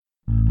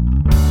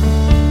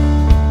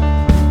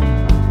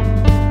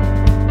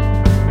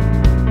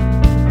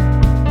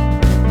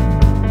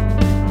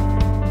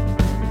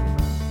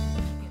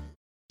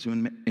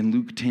in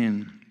Luke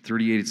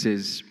 10:38, it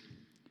says,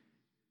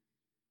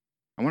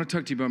 I want to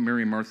talk to you about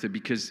Mary and Martha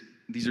because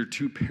these are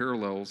two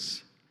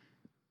parallels.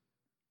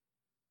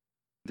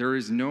 There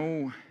is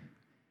no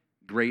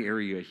gray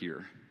area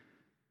here.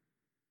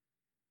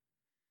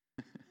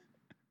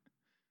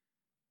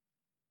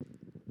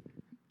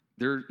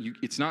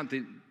 It's not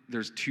that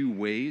there's two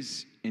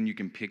ways and you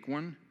can pick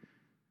one.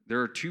 There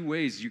are two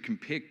ways you can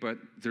pick, but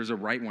there's a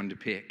right one to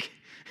pick.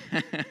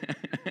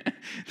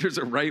 There's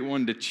a right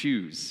one to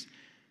choose.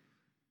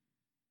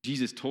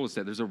 Jesus told us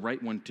that there's a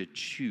right one to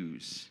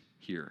choose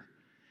here.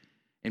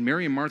 And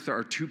Mary and Martha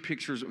are two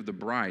pictures of the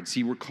bride.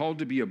 See, we're called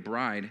to be a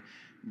bride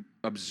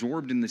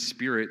absorbed in the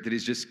Spirit that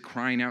is just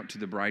crying out to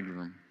the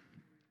bridegroom,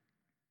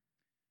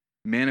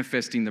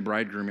 manifesting the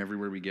bridegroom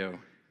everywhere we go.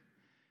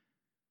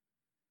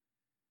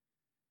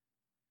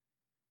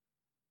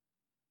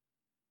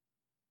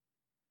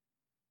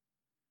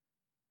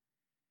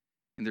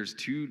 And there's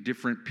two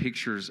different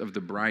pictures of the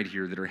bride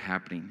here that are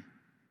happening.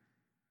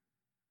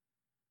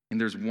 And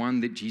there's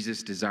one that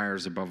Jesus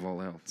desires above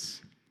all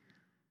else.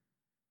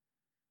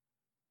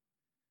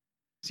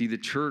 See, the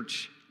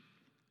church,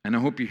 and I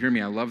hope you hear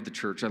me, I love the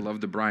church, I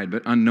love the bride,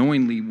 but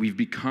unknowingly we've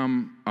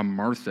become a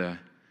Martha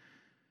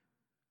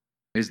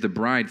as the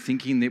bride,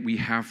 thinking that we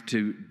have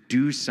to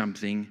do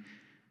something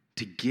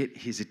to get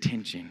his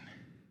attention.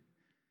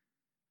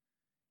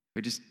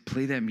 We just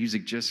play that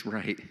music just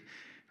right,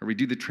 or we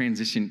do the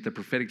transition, the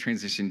prophetic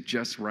transition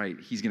just right,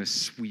 he's going to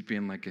sweep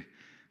in like a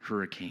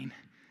hurricane.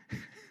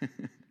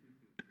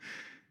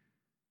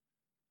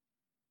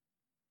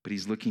 But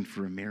he's looking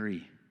for a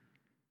Mary.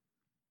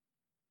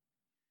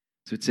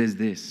 So it says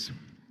this,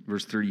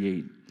 verse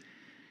 38.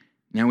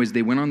 Now as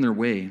they went on their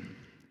way,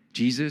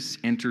 Jesus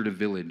entered a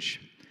village,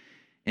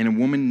 and a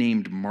woman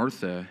named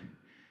Martha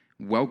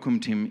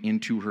welcomed him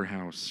into her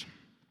house.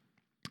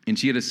 And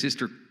she had a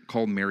sister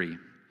called Mary,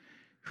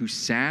 who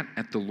sat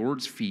at the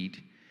Lord's feet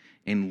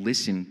and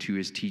listened to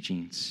his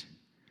teachings.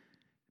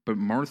 But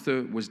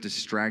Martha was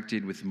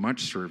distracted with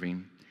much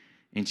serving,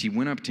 and she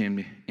went up to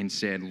him and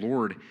said,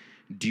 Lord,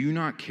 do you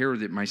not care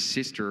that my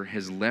sister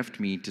has left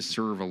me to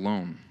serve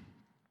alone?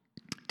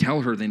 Tell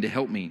her then to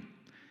help me.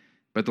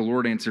 But the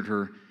Lord answered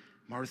her,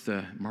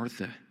 Martha,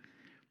 Martha,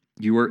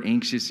 you are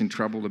anxious and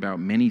troubled about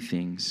many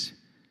things,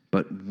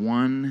 but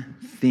one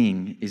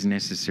thing is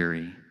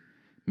necessary.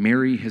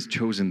 Mary has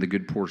chosen the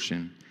good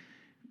portion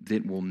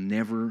that will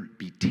never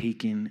be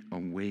taken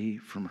away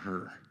from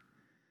her.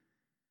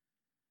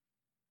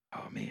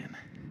 Oh, man.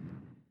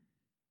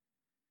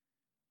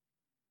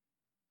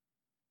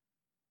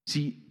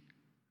 See,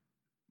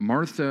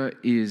 Martha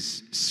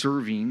is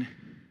serving,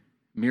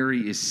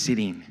 Mary is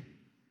sitting.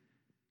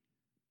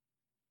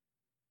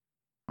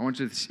 I want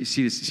you to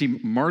see this. See,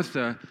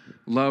 Martha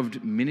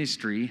loved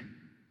ministry,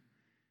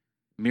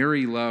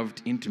 Mary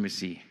loved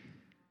intimacy.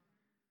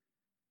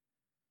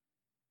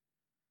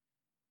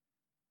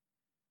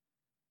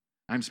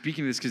 I'm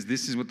speaking of this because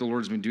this is what the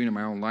Lord's been doing in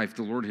my own life.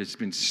 The Lord has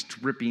been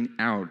stripping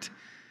out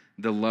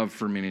the love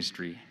for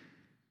ministry.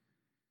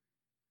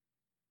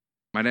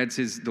 My dad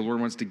says the Lord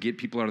wants to get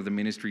people out of the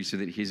ministry so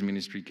that his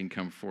ministry can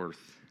come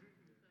forth.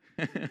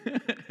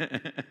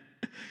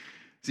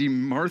 See,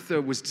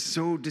 Martha was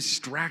so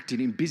distracted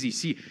and busy.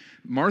 See,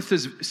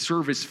 Martha's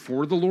service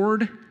for the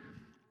Lord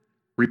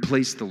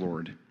replaced the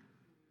Lord.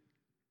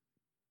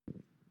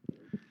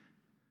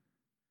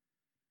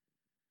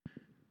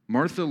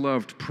 Martha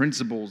loved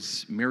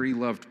principles, Mary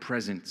loved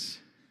presence.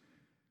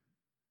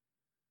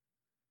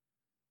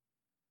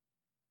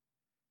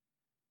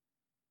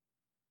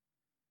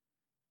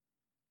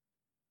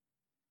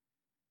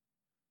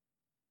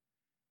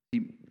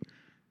 See,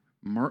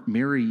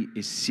 Mary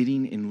is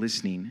sitting and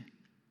listening,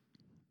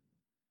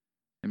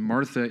 and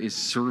Martha is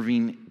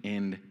serving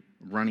and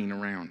running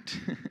around.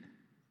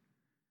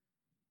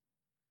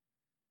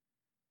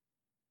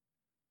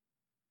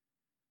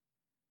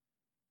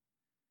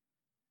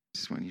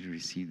 Just want you to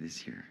receive this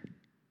here.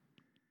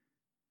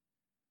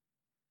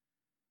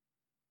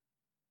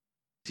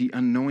 See,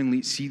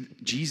 unknowingly,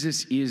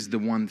 Jesus is the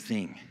one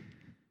thing.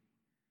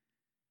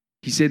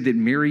 He said that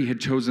Mary had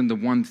chosen the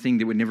one thing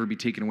that would never be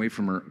taken away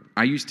from her.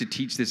 I used to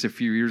teach this a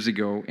few years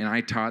ago, and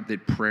I taught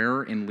that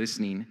prayer and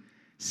listening,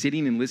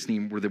 sitting and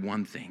listening, were the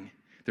one thing.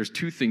 There's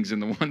two things in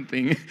the one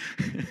thing.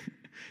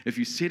 If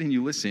you sit and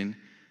you listen,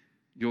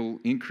 you'll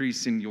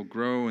increase and you'll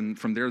grow, and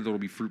from there will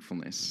be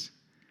fruitfulness.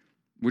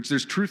 Which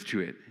there's truth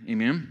to it,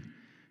 amen?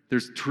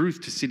 There's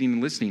truth to sitting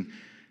and listening,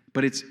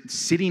 but it's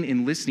sitting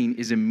and listening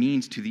is a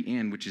means to the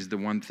end, which is the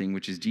one thing,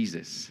 which is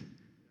Jesus.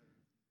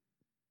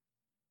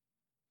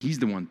 He's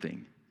the one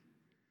thing.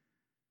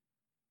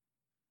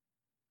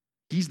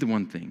 He's the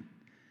one thing.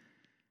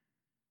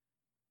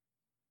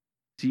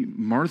 See,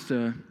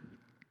 Martha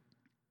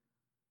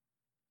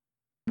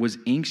was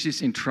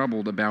anxious and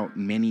troubled about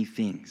many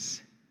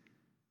things.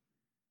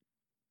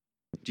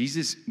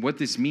 Jesus, what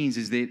this means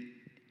is that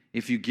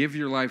if you give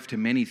your life to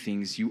many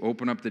things, you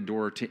open up the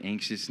door to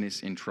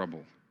anxiousness and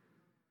trouble.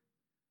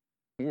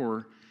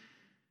 Or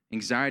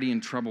anxiety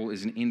and trouble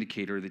is an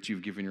indicator that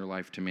you've given your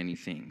life to many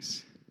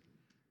things.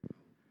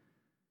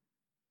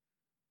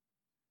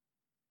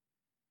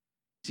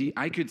 See,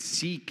 I could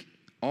seek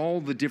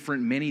all the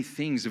different many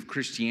things of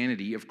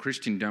Christianity, of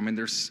Christendom, and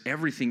there's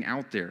everything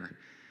out there.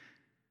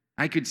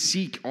 I could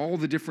seek all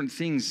the different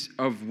things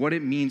of what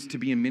it means to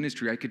be in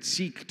ministry. I could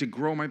seek to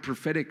grow my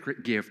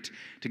prophetic gift,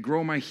 to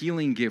grow my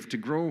healing gift, to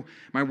grow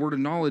my word of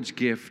knowledge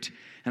gift.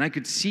 And I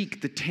could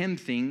seek the 10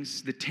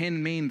 things, the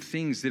 10 main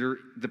things that are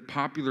the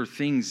popular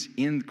things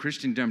in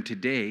Christendom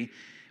today,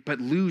 but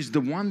lose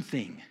the one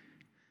thing.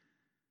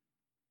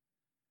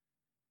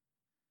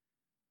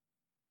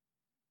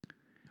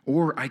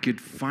 Or I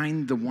could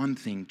find the one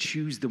thing,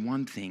 choose the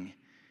one thing,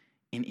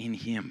 and in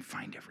him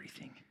find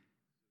everything.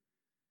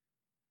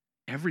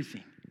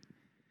 Everything.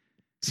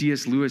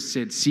 C.S. Lewis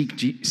said, seek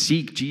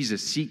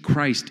Jesus, seek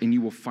Christ, and you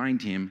will find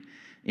him,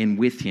 and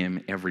with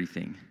him,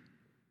 everything.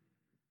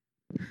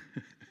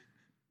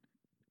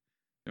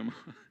 Come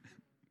on.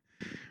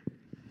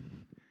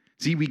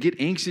 See, we get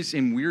anxious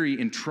and weary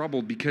and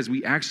troubled because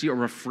we actually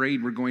are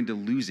afraid we're going to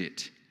lose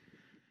it.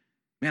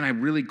 Man, I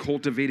really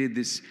cultivated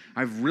this.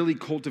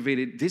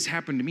 This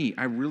happened to me.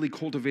 I really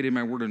cultivated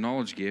my word of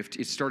knowledge gift.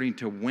 It's starting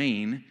to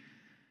wane.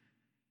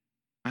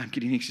 I'm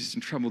getting anxious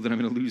and troubled that I'm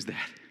going to lose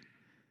that.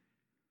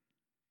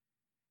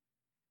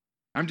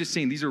 I'm just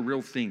saying these are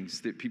real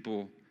things that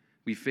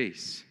we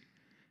face.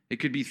 It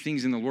could be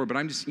things in the Lord, but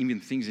I'm just even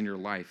things in your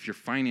life, your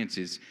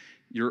finances,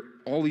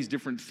 all these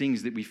different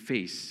things that we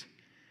face.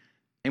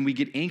 And we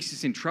get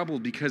anxious and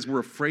troubled because we're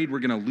afraid we're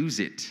going to lose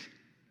it.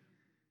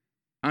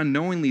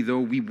 Unknowingly, though,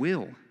 we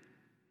will.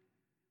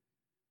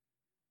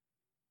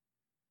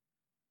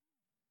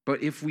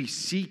 But if we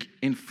seek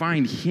and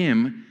find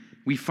him,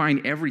 we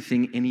find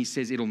everything, and he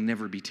says it'll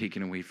never be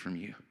taken away from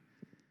you.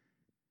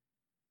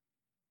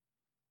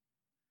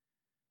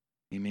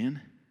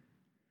 Amen?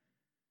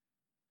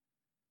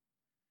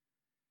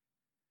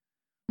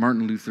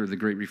 Martin Luther, the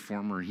great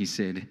reformer, he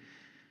said,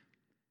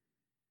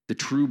 the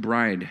true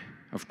bride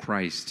of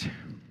Christ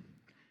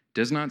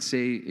does not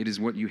say it is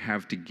what you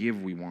have to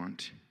give we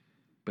want,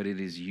 but it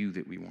is you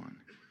that we want.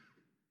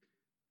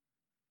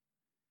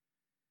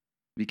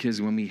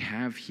 Because when we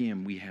have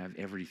him, we have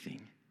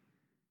everything.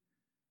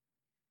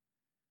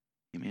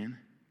 Amen?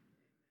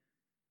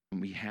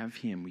 When we have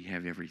him, we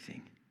have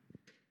everything.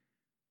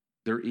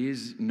 There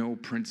is no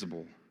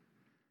principle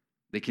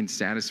that can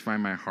satisfy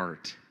my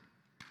heart.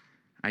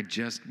 I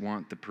just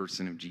want the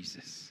person of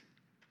Jesus.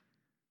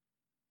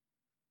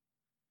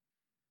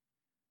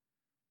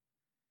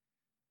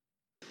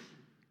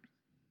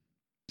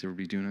 Is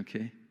everybody doing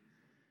okay?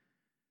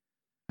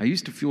 I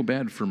used to feel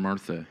bad for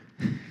Martha.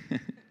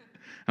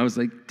 I was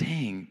like,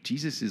 dang,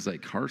 Jesus is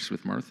like harsh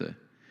with Martha.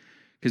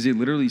 Because it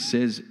literally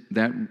says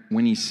that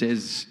when he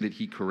says that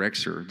he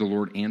corrects her, the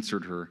Lord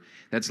answered her.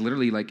 That's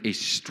literally like a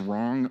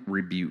strong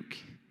rebuke.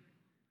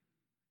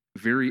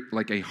 Very,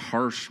 like a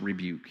harsh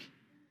rebuke.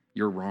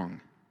 You're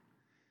wrong.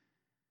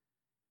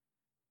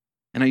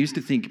 And I used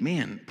to think,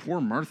 man, poor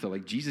Martha,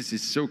 like Jesus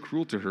is so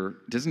cruel to her.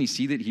 Doesn't he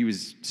see that he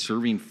was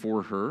serving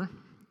for her?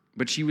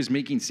 But she was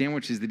making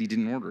sandwiches that he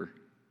didn't order.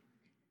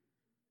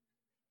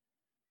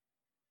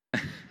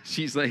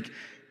 She's like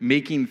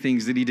making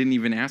things that he didn't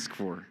even ask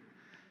for.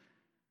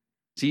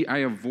 See, I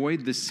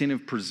avoid the sin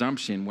of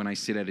presumption when I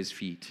sit at his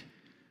feet.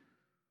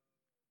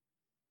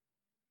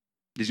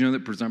 Did you know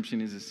that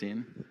presumption is a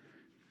sin?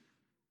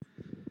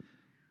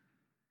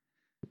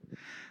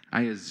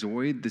 I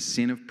avoid the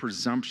sin of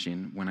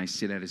presumption when I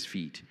sit at his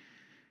feet.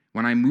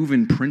 When I move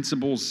in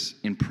principles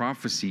and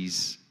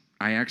prophecies,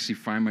 I actually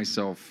find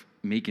myself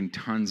making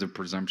tons of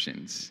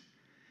presumptions.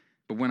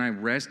 But when I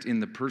rest in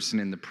the person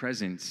in the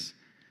presence,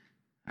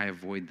 I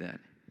avoid that.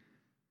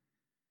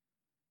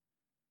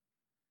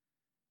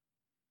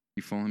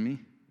 You following me?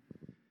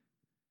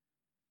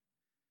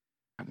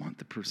 I want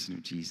the person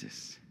of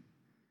Jesus.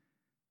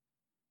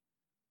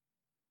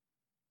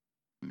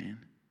 Amen.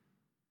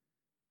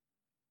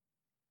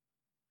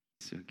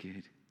 So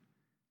good.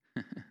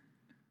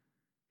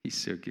 He's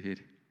so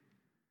good.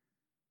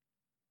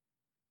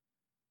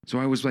 So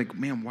I was like,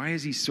 man, why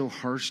is he so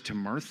harsh to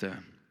Martha?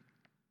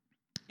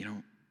 You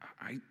know,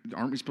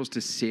 aren't we supposed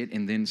to sit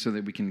and then so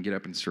that we can get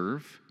up and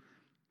serve?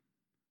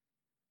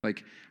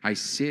 Like, I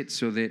sit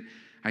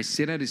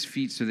at his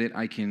feet so that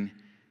I can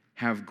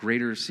have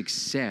greater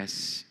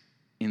success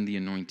in the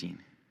anointing.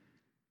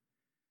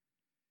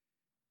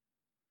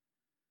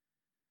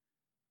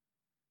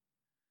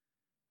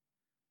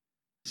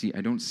 See,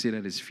 I don't sit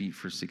at his feet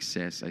for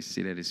success. I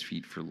sit at his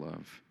feet for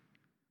love.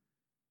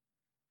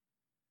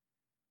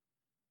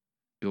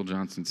 Bill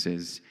Johnson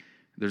says,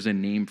 there's a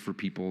name for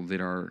people that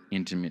are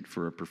intimate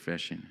for a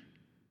profession.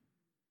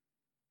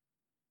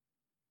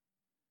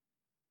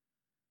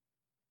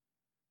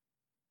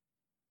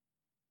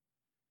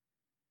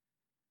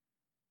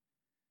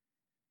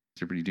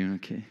 Is everybody doing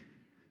okay?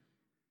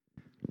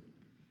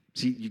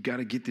 See, you got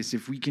to get this.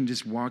 If we can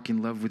just walk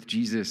in love with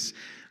Jesus,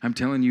 I'm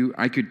telling you,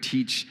 I could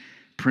teach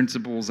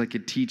principles. I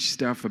could teach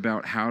stuff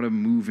about how to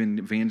move in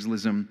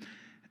evangelism.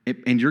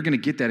 And you're going to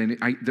get that.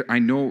 And I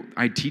know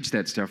I teach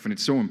that stuff, and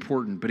it's so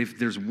important. But if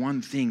there's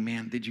one thing,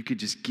 man, that you could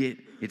just get,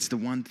 it's the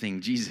one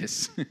thing,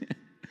 Jesus.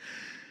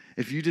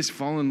 If you just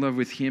fall in love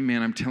with him,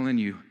 man, I'm telling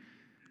you,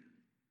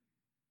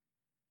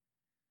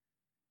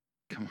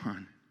 come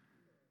on.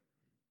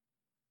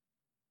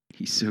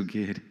 He's so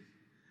good.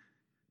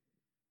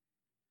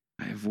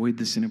 I avoid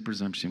the sin of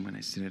presumption when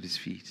I sit at his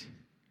feet.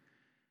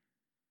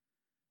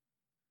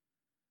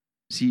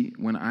 See,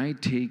 when I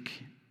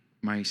take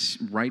my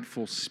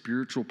rightful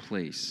spiritual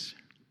place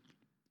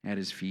at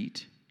his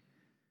feet,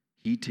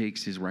 he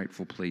takes his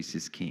rightful place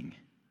as king.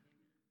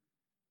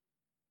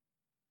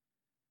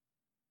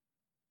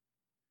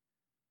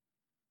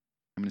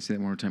 I'm going to say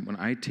that one more time. When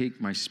I take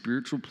my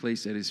spiritual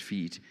place at his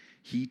feet,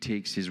 he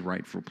takes his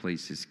rightful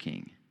place as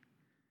king.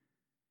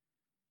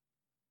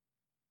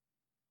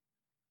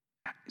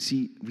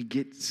 See,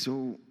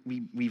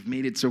 we've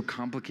made it so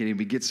complicated.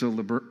 We get so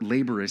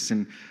laborious,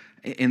 and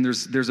there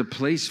is a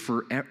place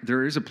for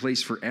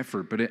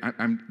effort, but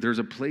there's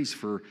a place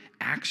for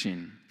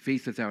action.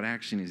 Faith without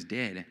action is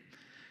dead.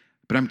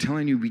 But I'm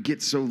telling you, we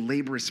get so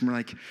laborious, and we're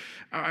like,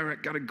 oh, I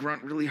got to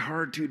grunt really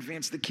hard to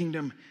advance the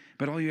kingdom.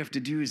 But all you have to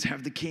do is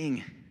have the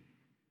king.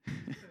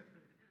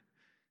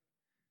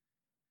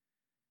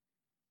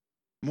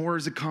 More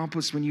is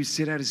accomplished when you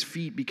sit at his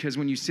feet, because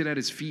when you sit at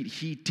his feet,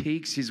 he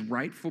takes his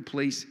rightful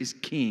place as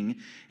king,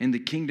 and the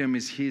kingdom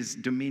is his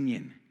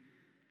dominion.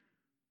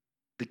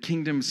 The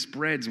kingdom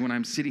spreads when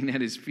I'm sitting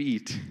at his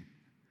feet.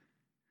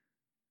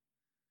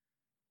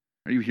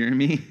 Are you hearing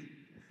me?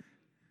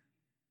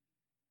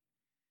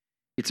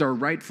 It's our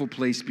rightful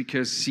place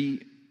because,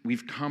 see,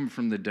 we've come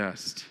from the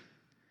dust.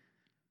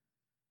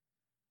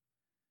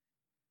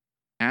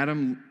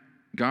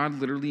 God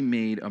literally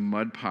made a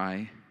mud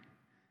pie,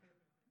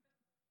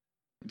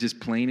 just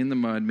plain in the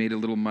mud, made a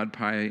little mud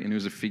pie, and it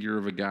was a figure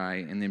of a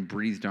guy, and then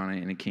breathed on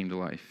it, and it came to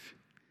life.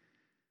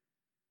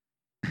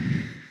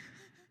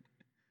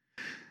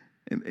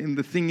 And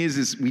the thing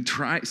is we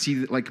try,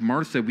 see, like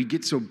Martha, we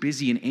get so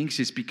busy and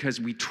anxious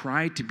because we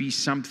try to be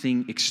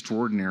something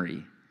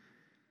extraordinary.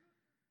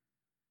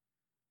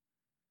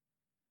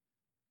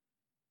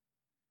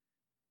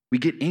 We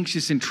get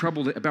anxious and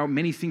troubled about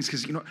many things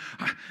because,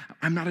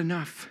 I'm not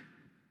enough.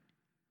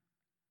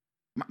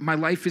 My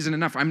life isn't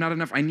enough. I'm not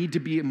enough. I need to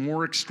be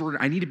more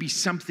extraordinary. I need to be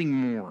something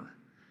more.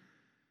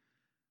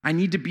 I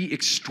need to be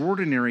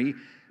extraordinary,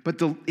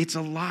 but it's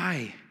a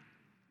lie.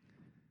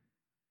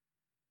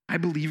 I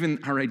believe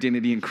in our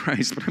identity in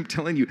Christ, but I'm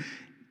telling you,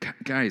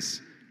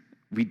 guys,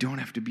 we don't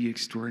have to be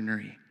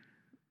extraordinary.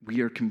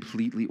 We are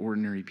completely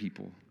ordinary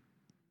people.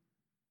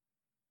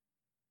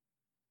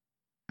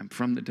 I'm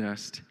from the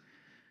dust.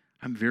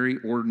 I'm very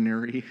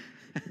ordinary.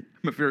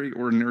 I'm a very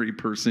ordinary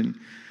person.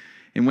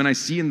 And when I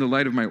see in the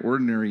light of my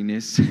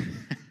ordinariness,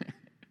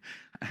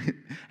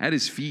 at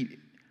his feet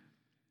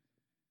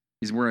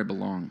is where I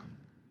belong.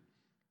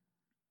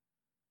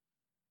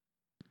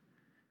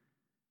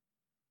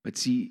 But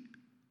see,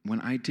 when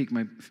I take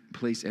my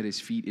place at his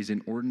feet as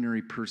an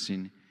ordinary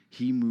person,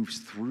 he moves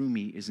through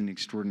me as an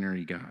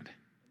extraordinary God.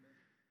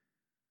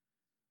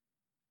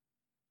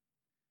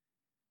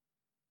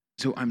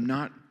 So I'm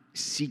not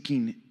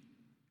seeking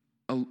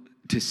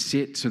to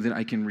sit so that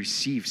I can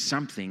receive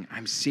something.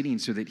 I'm sitting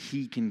so that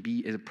he can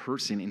be a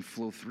person and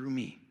flow through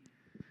me.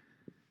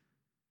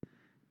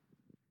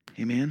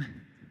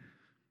 Amen?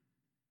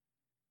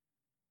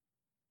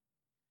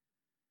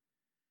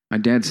 My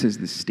dad says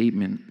this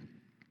statement.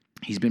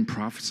 He's been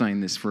prophesying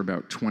this for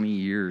about 20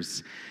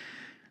 years.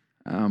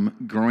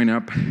 Growing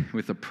up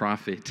with a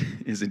prophet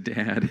as a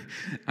dad,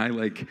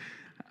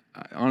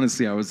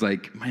 honestly, I was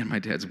like, man, my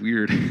dad's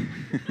weird.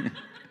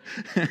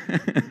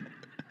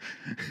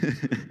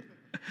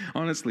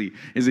 Honestly,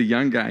 as a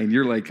young guy, and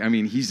you're like,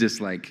 he's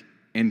just like,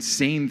 and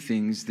saying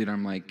things that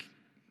I'm like,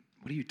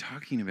 what are you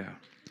talking about?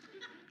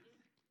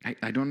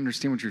 I don't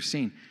understand what you're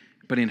saying.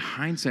 But in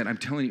hindsight, I'm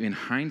telling you,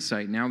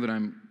 now that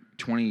I'm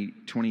 20,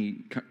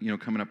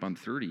 coming up on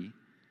 30,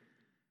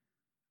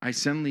 I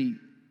see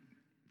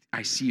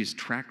his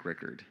track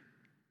record.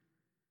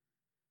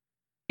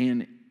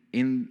 And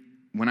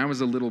when I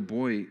was a little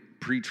boy,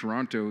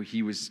 pre-Toronto,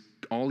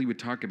 all he would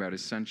talk about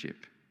is sonship.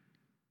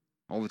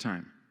 All the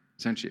time.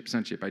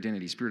 Sonship,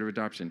 identity, spirit of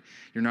adoption.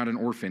 You're not an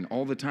orphan.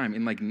 All the time.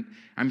 And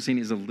I'm saying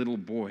as a little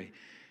boy,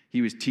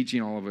 he was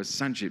teaching all of us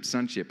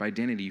sonship,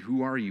 identity.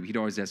 Who are you? He'd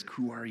always ask,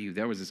 who are you?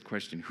 That was his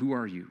question. Who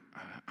are you?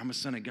 I'm a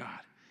son of God.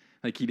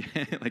 And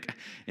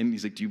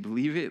he's like, do you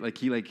believe it?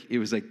 It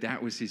was like,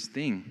 that was his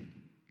thing.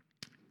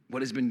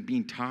 What has been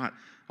being taught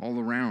all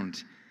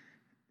around?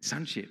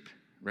 Sonship,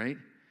 right?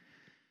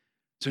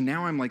 So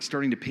now I'm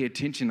starting to pay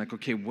attention,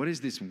 okay, what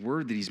is this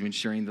word that he's been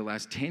sharing the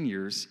last 10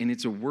 years? And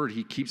it's a word,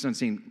 he keeps on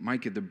saying,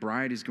 Micah, the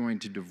bride is going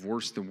to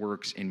divorce the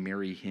works and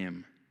marry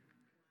him.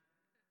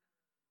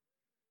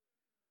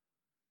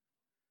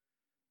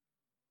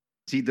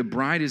 See, the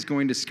bride is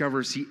going to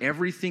discover,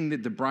 everything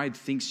that the bride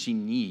thinks she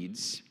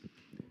needs,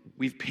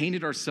 we've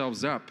painted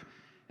ourselves up.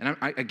 And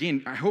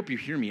I hope you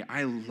hear me.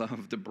 I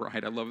love the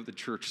bride. I love the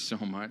church so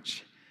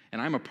much. And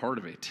I'm a part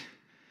of it.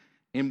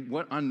 And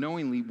what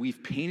unknowingly,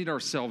 we've painted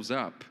ourselves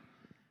up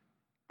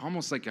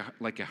almost like a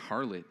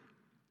harlot.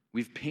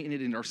 We've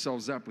painted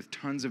ourselves up with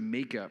tons of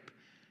makeup,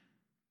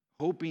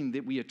 hoping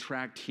that we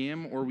attract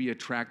him or we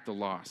attract the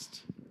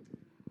lost.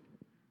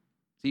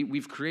 See,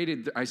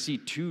 I see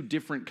two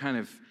different kind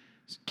of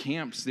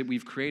camps that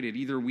we've created.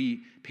 Either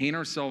we paint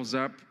ourselves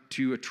up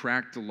to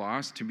attract the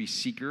lost, to be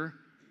seeker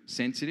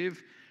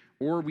sensitive,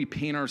 or we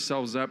paint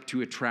ourselves up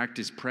to attract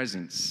his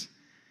presence.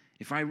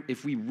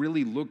 If we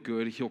really look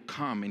good, he'll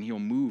come and he'll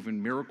move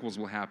and miracles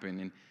will happen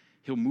and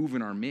he'll move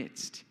in our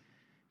midst.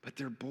 But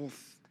they're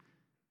both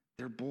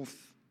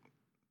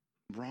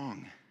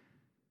wrong.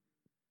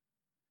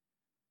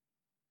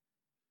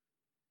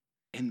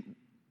 And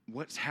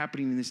what's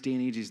happening in this day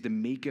and age is the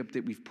makeup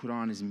that we've put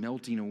on is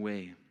melting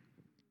away.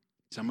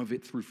 Some of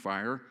it through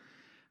fire.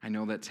 I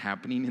know that's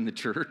happening in the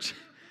church.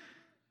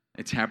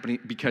 It's happening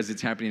because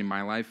it's happening in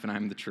my life and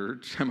I'm the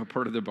church. I'm a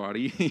part of the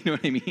body. You know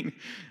what I mean?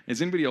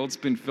 Has anybody else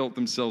felt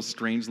themselves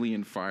strangely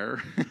in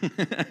fire?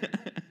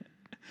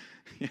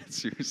 Yeah,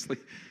 seriously.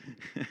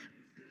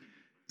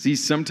 See,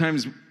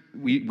 sometimes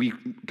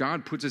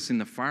God puts us in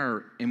the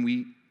fire and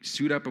we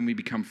suit up and we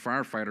become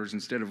firefighters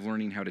instead of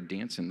learning how to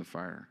dance in the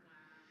fire.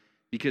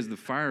 Because the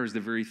fire is the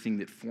very thing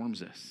that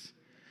forms us.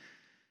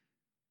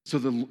 So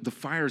the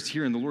fire's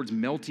here and the Lord's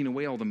melting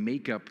away all the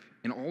makeup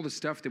and all the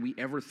stuff that we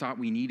ever thought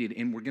we needed.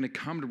 And we're going to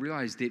come to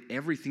realize that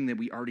everything that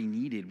we already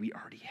needed, we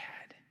already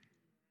had.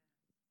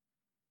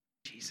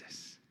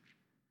 Jesus.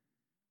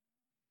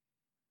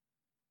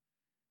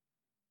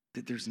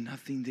 That there's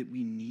nothing that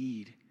we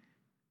need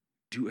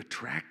to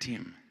attract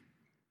him.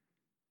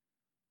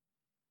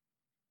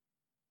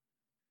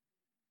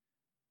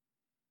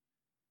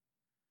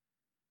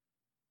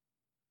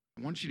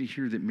 I want you to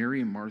hear that Mary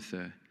and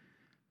Martha,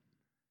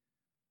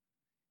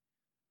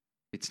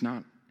 it's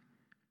not,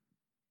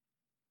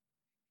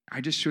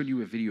 I just showed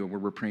you a video where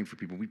we're praying for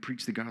people. We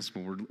preach the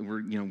gospel.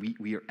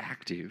 We are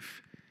active.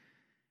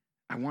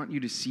 I want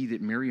you to see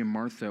that Mary and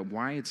Martha,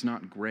 why it's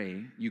not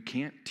gray. You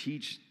can't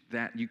teach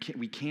that.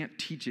 We can't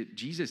teach it.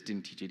 Jesus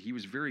didn't teach it. He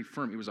was very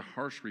firm. It was a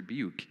harsh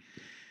rebuke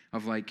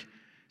of like,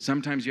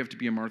 sometimes you have to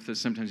be a Martha,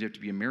 sometimes you have to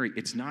be a Mary.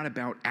 It's not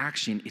about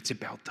action. It's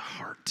about the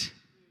heart.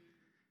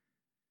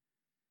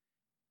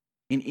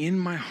 And in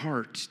my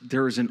heart,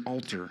 there is an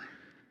altar.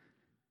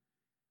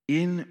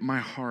 In my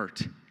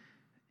heart,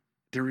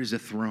 there is a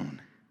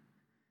throne.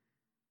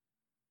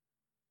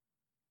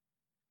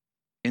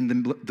 And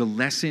the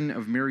lesson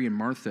of Mary and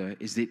Martha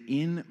is that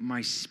in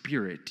my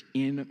spirit,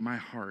 in my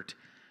heart,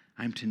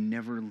 I'm to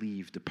never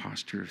leave the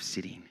posture of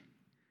sitting.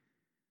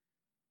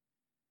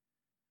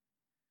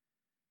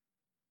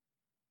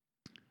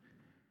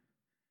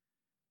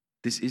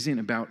 This isn't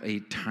about a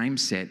time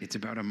set, it's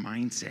about a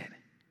mindset.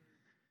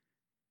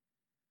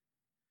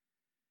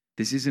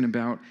 This isn't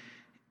about,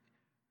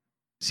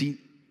 see,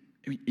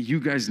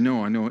 you guys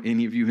know, I know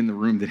any of you in the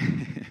room that,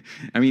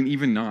 I mean,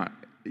 even not,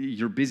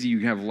 you're busy, you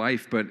have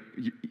life, but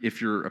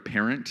if you're a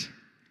parent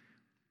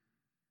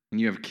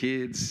and you have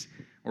kids,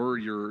 or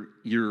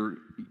you're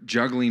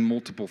juggling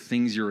multiple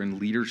things, you're in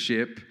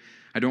leadership,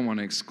 I don't want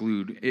to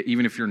exclude,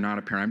 even if you're not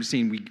a parent, I'm just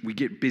saying we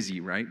get busy,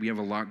 right? We have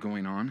a lot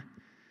going on.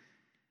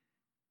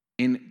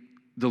 And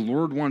the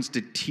Lord wants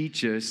to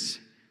teach us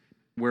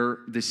where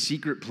the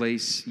secret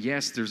place,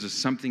 yes, there's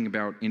something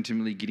about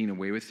intimately getting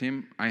away with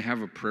him. I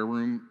have a prayer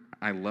room.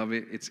 I love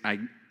it. I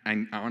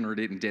honored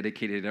it and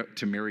dedicated it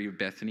to Mary of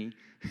Bethany.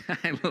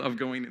 I love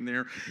going in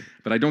there,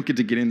 but I don't get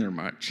to get in there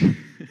much,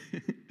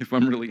 if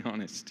I'm really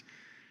honest.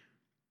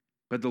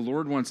 But the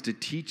Lord wants to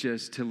teach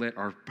us to let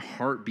our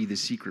heart be the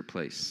secret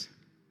place,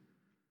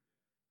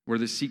 where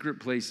the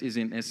secret place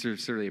isn't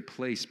necessarily a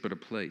place, but a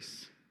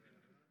place.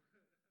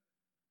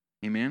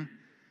 Amen?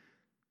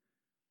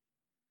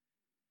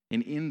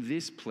 And in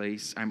this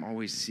place, I'm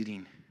always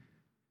sitting.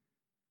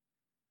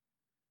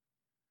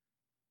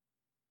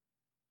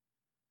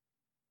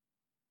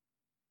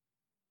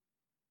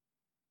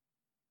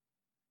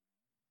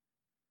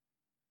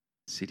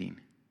 Sitting.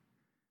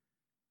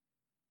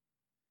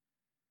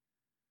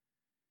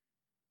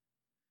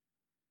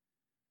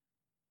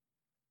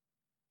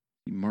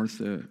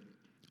 Martha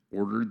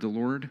ordered the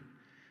Lord.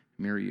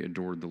 Mary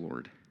adored the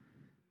Lord.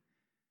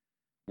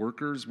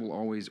 Workers will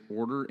always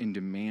order and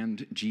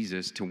demand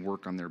Jesus to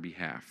work on their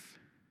behalf.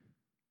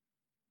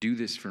 Do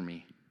this for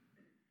me.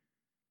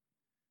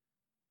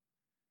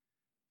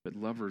 But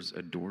lovers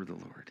adore the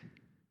Lord.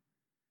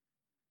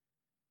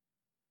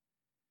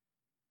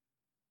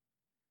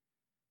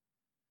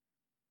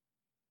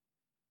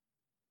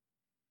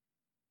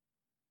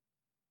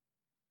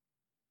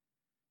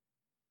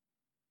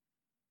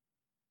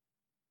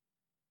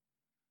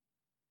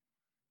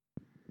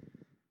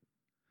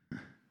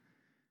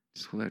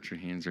 Just hold out your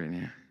hands right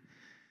now.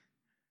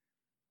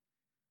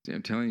 See,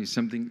 I'm telling you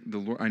something, the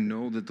Lord, I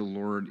know that the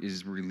Lord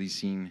is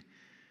releasing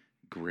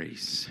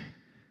grace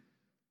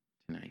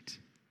tonight.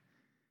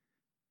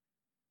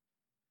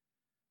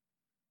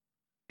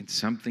 And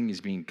something is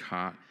being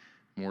caught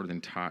more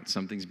than taught.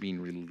 Something's being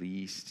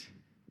released.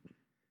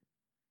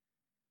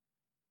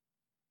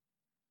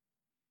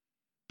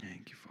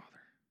 Thank you, Father.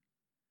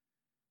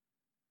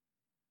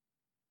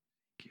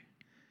 Thank you.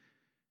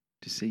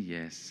 To say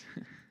yes.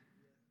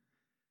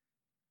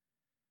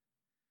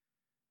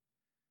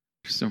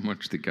 so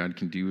much that God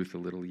can do with a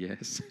little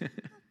yes.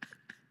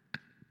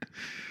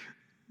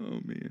 Oh,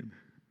 man.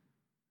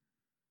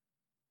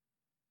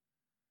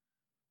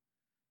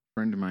 A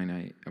friend of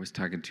mine, I was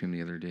talking to him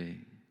the other day.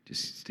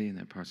 Just stay in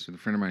that posture. The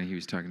friend of mine, he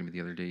was talking to me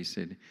the other day. I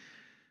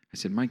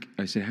said, Mike,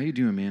 how you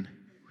doing, man?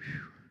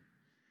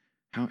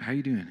 Whew. How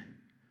you doing? And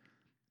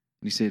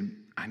he said,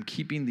 I'm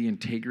keeping the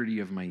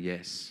integrity of my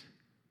yes.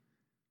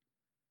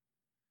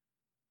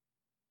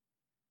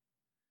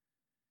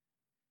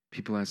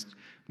 People asked,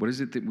 what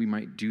is it that we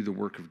might do the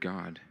work of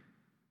God?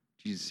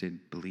 Jesus said,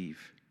 believe.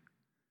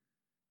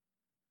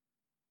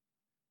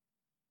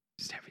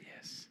 Just have a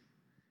yes.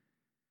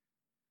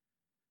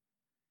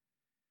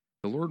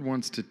 The Lord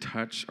wants to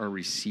touch our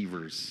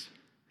receivers.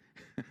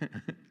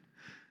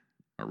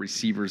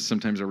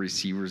 Sometimes our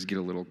receivers get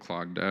a little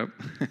clogged up.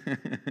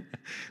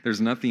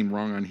 There's nothing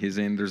wrong on his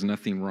end. There's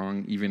nothing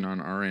wrong even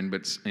on our end,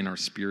 but in our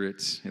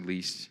spirits at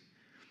least.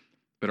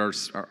 But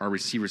our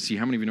receivers, see,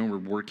 how many of you know we're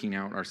working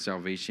out our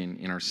salvation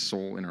in our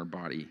soul and our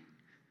body?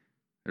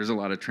 There's a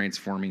lot of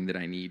transforming that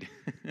I need.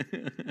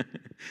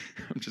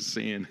 I'm just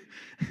saying,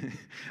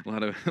 a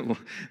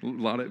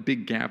lot of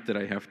big gap that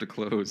I have to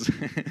close.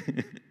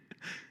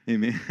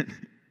 Amen.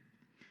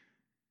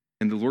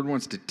 And the Lord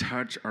wants to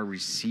touch our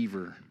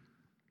receiver.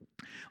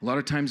 A lot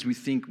of times we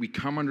think we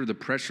come under the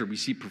pressure. We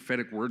see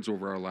prophetic words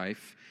over our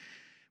life.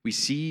 We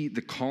see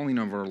the calling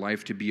of our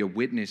life to be a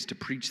witness, to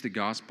preach the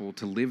gospel,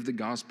 to live the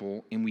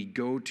gospel, and we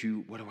go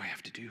to, what do I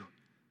have to do?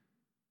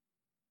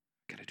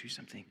 Got to do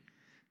something.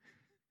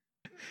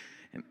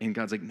 And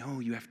God's like, no,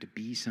 you have to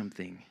be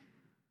something.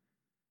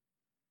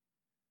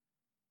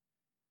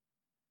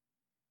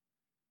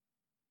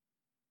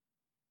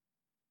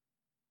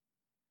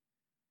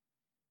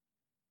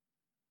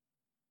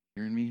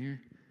 Hearing me here?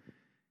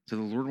 So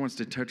the Lord wants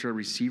to touch our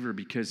receiver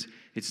because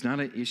it's not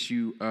an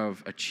issue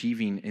of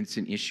achieving, it's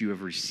an issue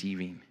of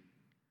receiving.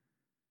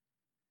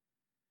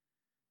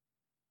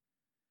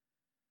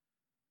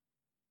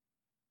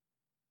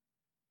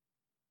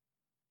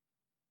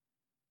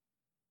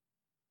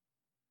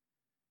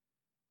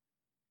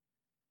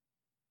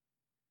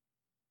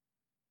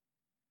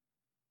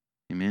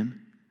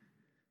 Amen?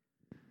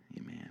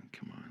 Amen.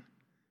 Come on.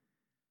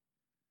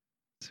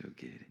 So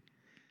good.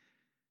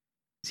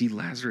 See,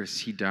 Lazarus,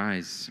 he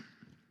dies.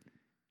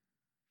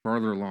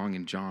 Farther along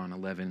in John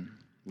 11,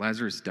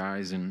 Lazarus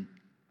dies, and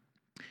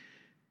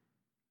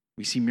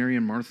we see Mary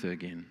and Martha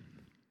again.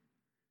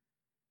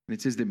 And it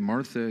says that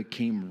Martha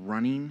came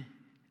running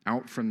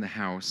out from the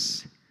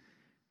house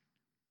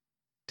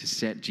to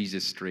set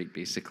Jesus straight,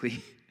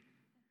 basically.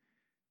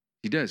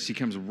 She does. She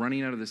comes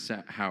running out of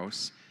the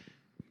house,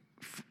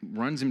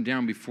 runs him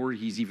down before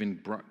he's even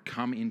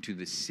come into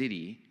the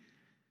city,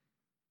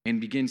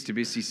 and begins to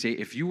basically say,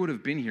 if you would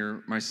have been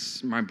here,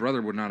 my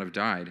brother would not have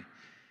died.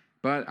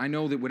 But I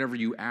know that whatever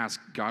you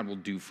ask, God will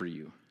do for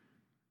you.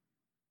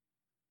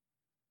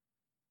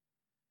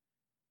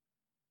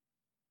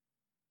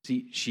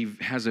 See, she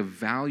has a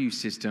value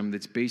system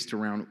that's based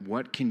around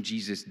what can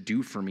Jesus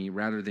do for me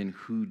rather than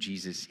who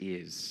Jesus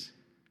is.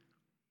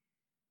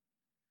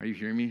 Are you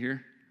hearing me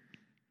here?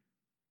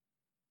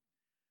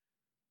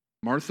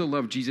 Martha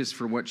loved Jesus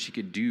for what she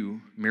could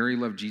do. Mary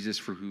loved Jesus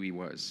for who he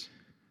was.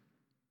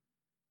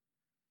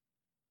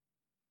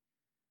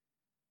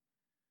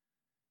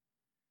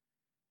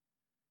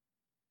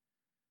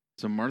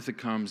 So Martha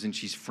comes and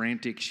she's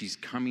frantic. She's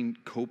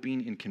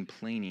coping and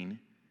complaining.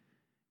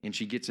 And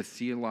she gets a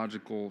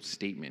theological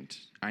statement.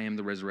 I am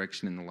the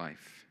resurrection and the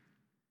life.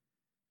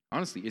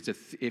 Honestly,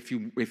 if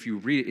you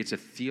read it, it's a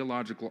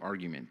theological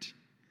argument.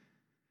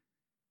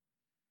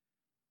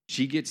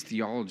 She gets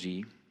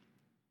theology.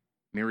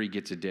 Mary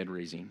gets a dead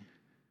raising.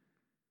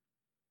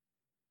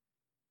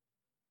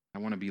 I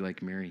want to be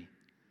like Mary.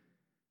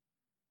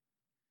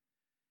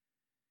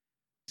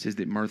 It says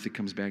that Martha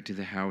comes back to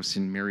the house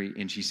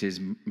and she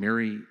says,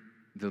 Mary,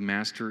 the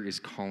master is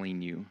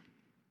calling you.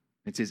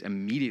 It says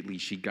immediately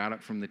she got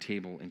up from the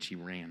table and she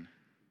ran.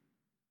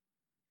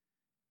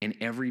 And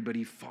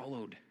everybody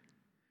followed.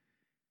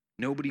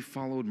 Nobody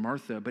followed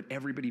Martha, but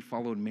everybody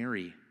followed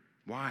Mary.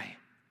 Why?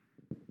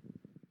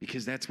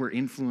 Because that's where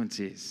influence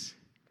is.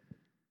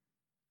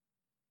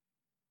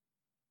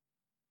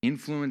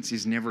 Influence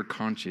is never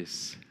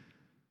conscious.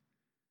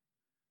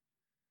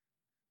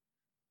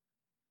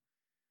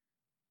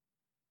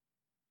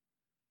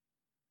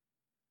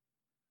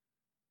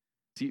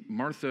 See,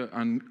 Martha,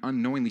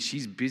 unknowingly,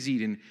 she's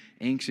busied and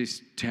anxious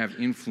to have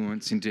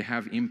influence and to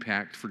have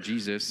impact for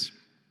Jesus.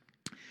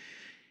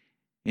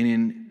 And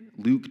in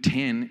Luke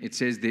 10, it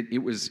says that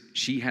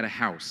she had a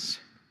house.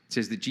 It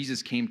says that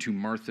Jesus came to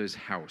Martha's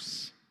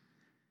house.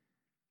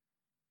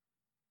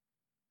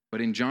 But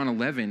in John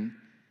 11,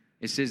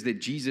 it says that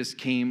Jesus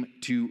came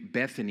to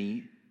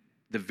Bethany,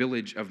 the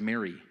village of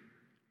Mary.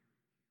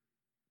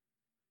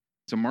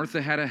 So Martha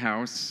had a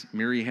house,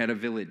 Mary had a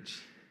village.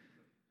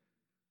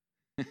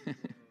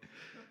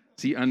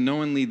 See,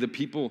 unknowingly, the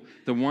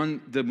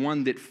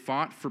one that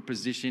fought for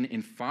position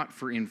and fought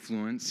for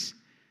influence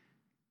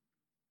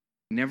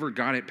never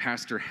got it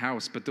past her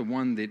house, but the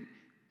one that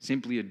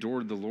simply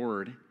adored the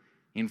Lord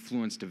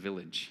influenced a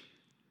village.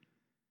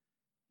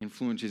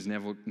 Influence is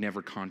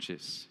never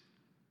conscious.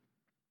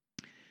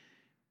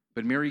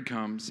 But Mary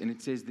comes, and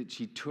it says that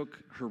she took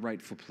her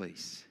rightful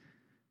place.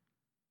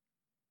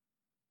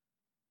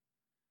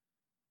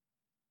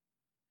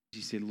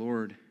 She said,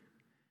 Lord,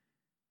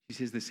 she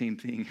says the same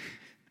thing.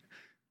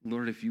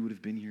 Lord, if you would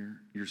have been here,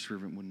 your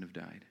servant wouldn't have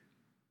died.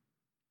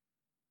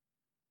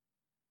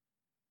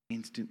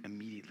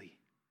 Immediately,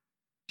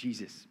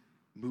 Jesus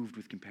moved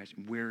with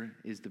compassion. Where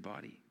is the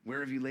body?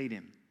 Where have you laid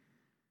him?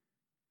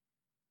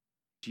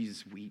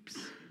 Jesus weeps,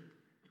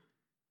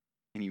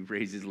 and he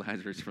raises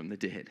Lazarus from the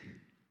dead.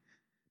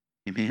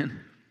 Amen?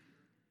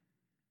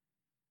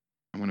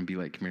 I want to be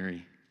like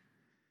Mary.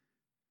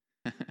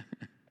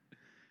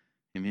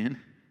 Amen?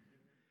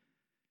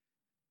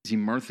 See,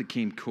 Martha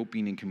came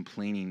coping and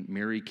complaining.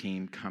 Mary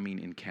came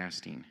coming and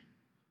casting.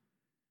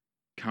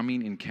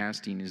 Coming and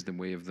casting is the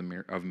way of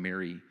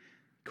Mary.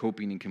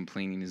 Coping and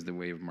complaining is the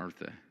way of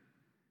Martha.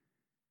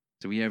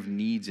 So we have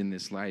needs in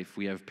this life.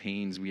 We have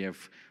pains. We have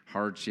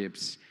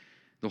hardships.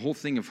 The whole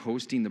thing of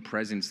hosting the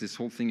presence, this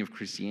whole thing of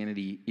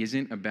Christianity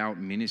isn't about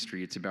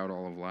ministry. It's about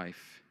all of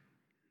life.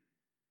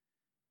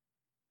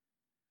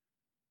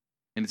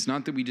 And it's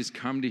not that we just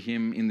come to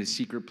him in the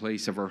secret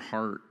place of our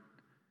heart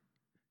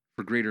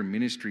for greater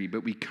ministry,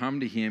 but we come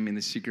to him in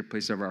the secret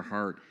place of our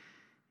heart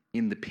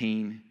in the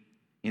pain,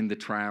 in the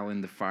trial, in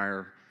the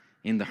fire,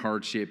 in the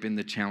hardship, in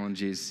the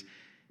challenges.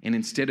 And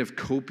instead of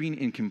coping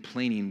and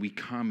complaining, we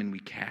come and we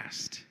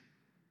cast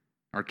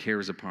our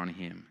cares upon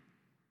him.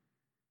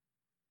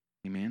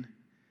 Amen?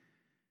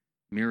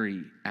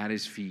 Mary, at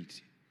his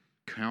feet,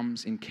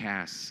 comes and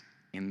casts,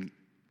 and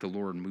the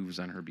Lord moves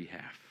on her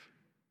behalf.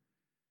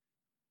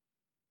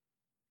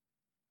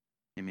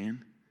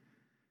 Amen?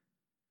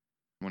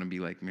 I want to be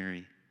like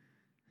Mary.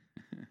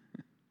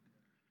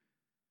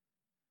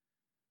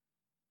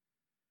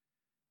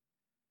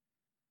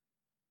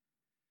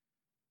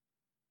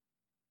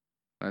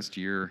 Last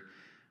year,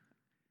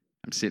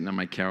 I'm sitting on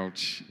my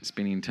couch,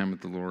 spending time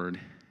with the Lord,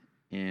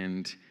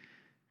 and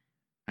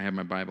I have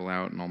my Bible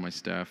out and all my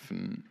stuff,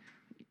 and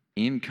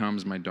in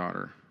comes my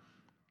daughter.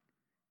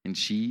 And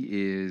she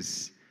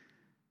is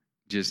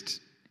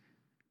just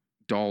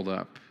dolled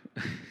up.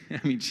 I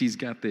mean, she's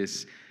got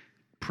this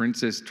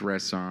princess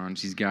dress on.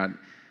 She's got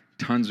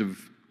tons of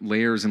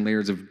layers and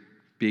layers of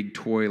big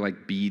toy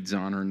like beads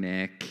on her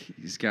neck.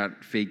 She's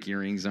got fake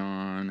earrings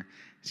on.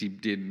 She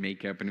did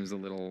makeup, and it was a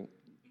little,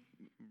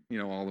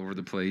 all over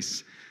the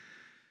place.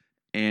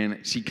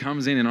 And she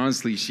comes in, and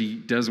honestly, she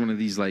does one of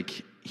these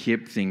like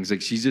hip things.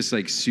 Like, she's just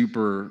like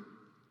super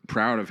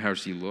proud of how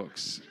she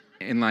looks.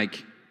 And I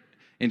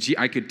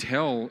could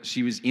tell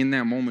she was in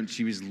that moment,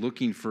 she was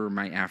looking for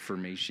my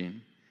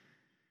affirmation.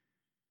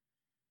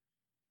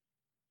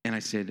 And I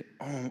said,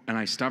 and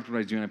I stopped what I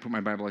was doing. I put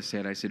my Bible aside,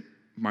 and I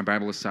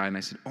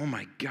said, oh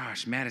my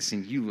gosh,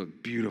 Madison, you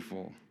look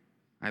beautiful.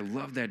 I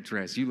love that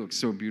dress. You look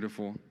so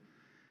beautiful.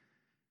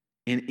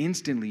 And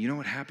instantly, you know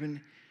what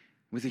happened?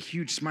 With a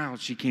huge smile,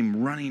 she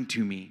came running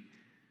to me.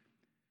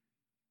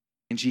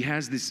 And she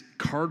has this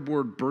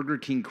cardboard Burger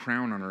King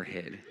crown on her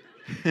head.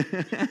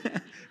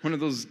 One of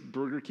those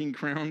Burger King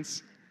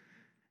crowns.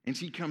 And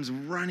she comes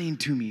running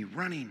to me,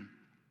 running.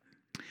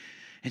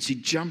 And she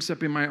jumps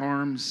up in my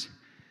arms.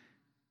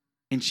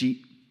 And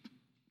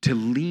to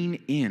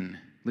lean in,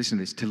 listen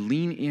to this, to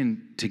lean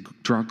in, to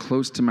draw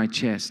close to my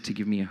chest, to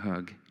give me a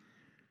hug.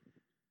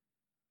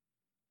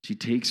 She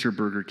takes her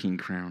Burger King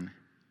crown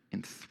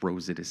and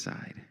throws it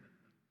aside.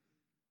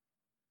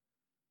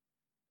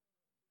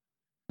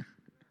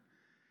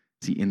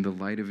 See, in the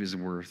light of his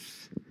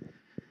worth,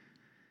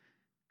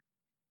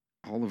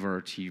 all of our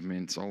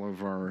achievements, all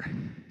of our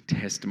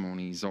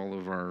testimonies, all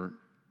of our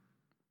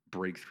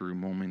breakthrough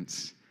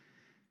moments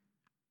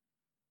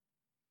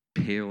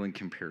pale in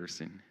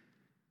comparison.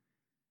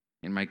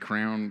 And my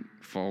crown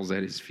falls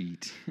at his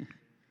feet.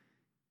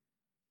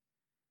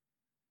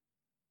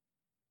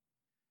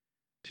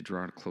 To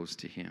draw it close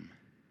to him.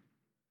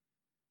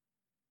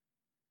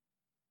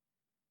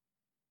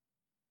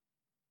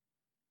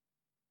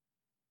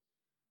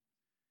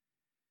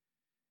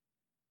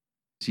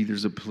 See,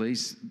 there's a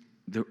place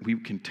that we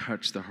can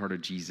touch the heart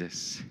of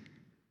Jesus.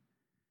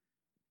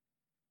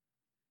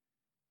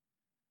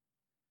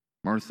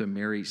 Martha,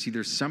 Mary, see,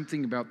 there's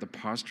something about the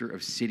posture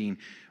of sitting.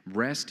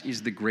 Rest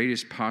is the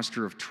greatest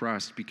posture of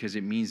trust because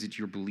it means that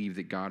you believe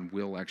that God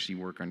will actually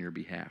work on your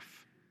behalf.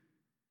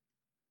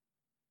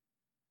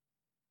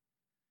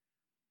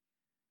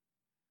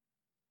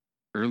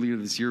 Earlier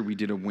this year, we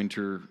did a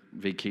winter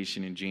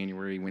vacation in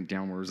January, went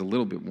down where it was a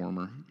little bit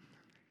warmer.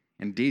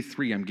 And day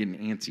 3, I'm getting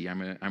antsy.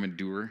 I'm a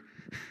doer.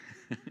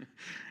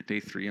 Day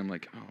 3, I'm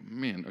like, oh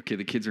man, okay,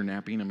 the kids are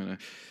napping. I'm going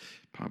to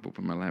pop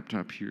open my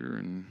laptop here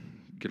and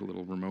get a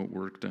little remote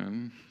work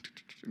done.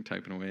 I'm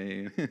typing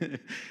away.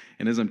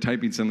 And as I'm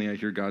typing, suddenly I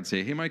hear God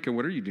say, hey, Micah,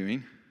 what are you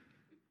doing?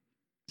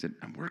 I said,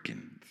 I'm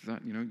working.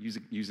 Thought,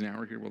 use an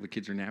hour here while the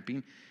kids are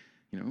napping,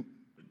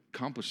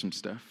 accomplish some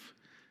stuff.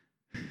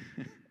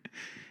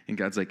 And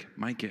God's like,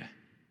 Micah,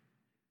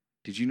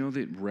 did you know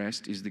that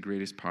rest is the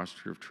greatest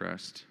posture of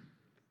trust?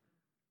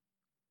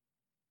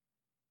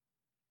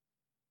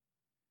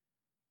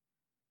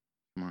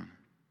 Come on.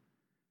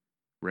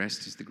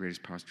 Rest is the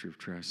greatest posture of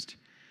trust.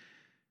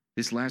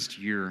 This last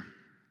year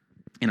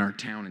in our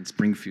town in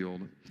Springfield,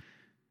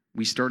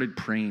 we started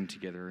praying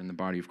together in the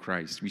body of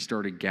Christ. We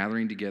started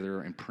gathering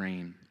together and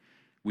praying.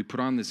 We put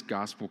on this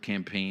gospel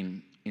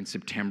campaign in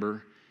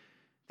September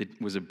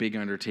that was a big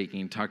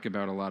undertaking. Talk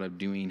about a lot of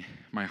doing.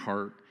 My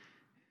heart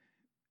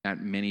at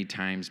many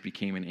times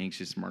became an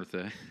anxious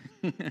Martha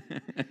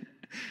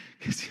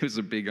because it was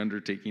a big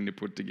undertaking to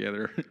put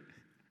together.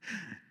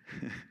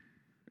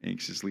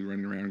 Anxiously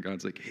running around.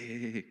 God's like,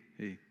 hey,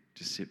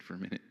 just sit for a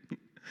minute.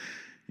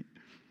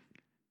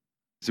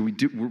 So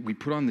we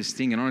put on this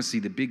thing, and honestly,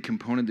 the big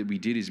component that we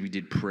did is we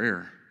did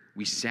prayer.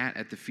 We sat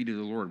at the feet of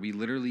the Lord. We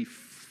literally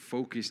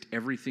focused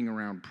everything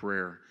around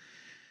prayer.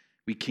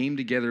 We came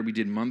together, we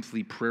did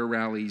monthly prayer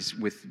rallies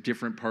with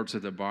different parts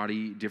of the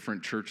body,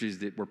 different churches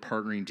that were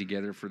partnering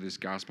together for this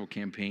gospel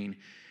campaign.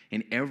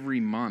 And every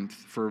month,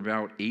 for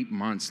about 8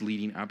 months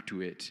leading up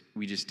to it,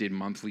 we just did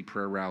monthly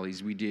prayer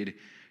rallies. We did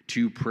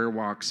 2 prayer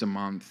walks a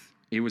month.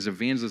 It was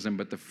evangelism,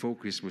 but the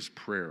focus was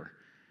prayer,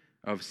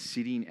 of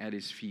sitting at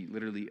his feet,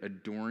 literally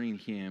adoring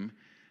him.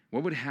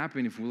 What would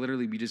happen if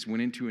we just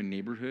went into a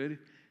neighborhood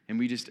and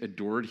we just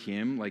adored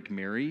him like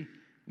Mary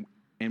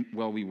and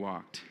while we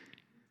walked?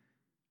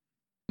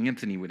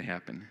 Anthony would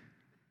happen.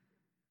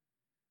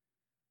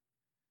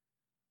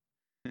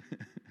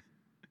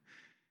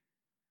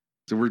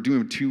 So we're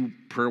doing 2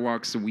 prayer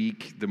walks a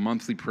week, the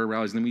monthly prayer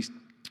rallies. And then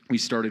we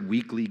started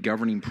weekly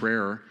governing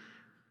prayer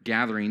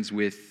gatherings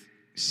with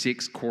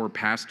 6 core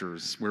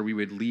pastors where we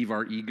would leave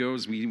our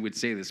egos. We would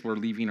say this, we're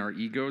leaving our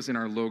egos and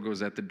our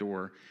logos at the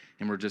door,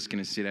 and we're just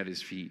going to sit at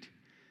his feet.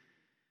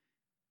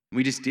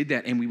 We just did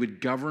that, and we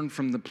would govern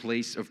from the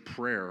place of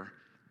prayer,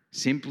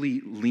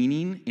 simply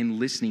leaning and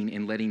listening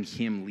and letting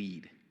him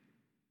lead.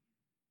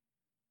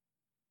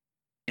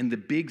 And the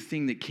big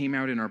thing that came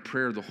out in our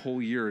prayer the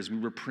whole year is we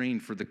were praying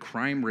for the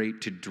crime rate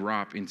to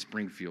drop in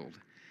Springfield.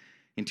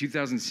 In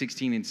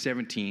 2016 and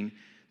 17,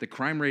 the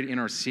crime rate in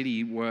our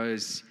city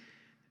was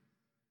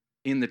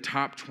in the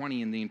top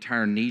 20 in the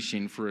entire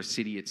nation for a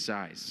city its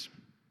size.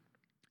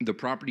 The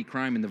property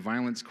crime and the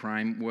violence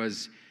crime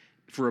was,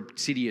 for a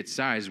city its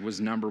size, was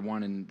number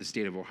 1 in the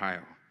state of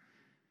Ohio.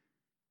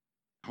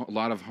 A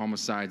lot of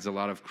homicides, a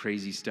lot of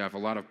crazy stuff, a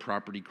lot of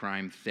property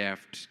crime,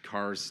 theft,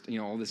 cars,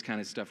 all this kind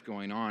of stuff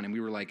going on. And we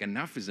were like,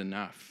 enough is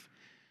enough.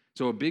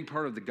 So a big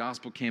part of the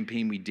gospel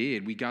campaign we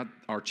got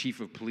our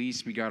chief of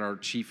police, we got our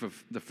chief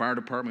of the fire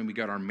department, we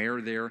got our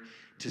mayor there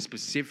to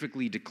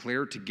specifically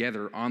declare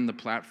together on the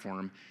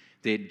platform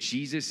that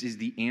Jesus is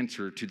the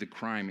answer to the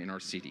crime in our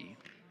city.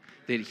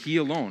 That he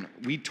alone,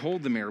 I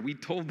told the mayor,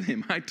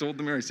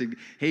 I said,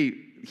 hey,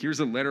 here's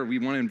a letter, we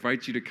want to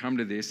invite you to come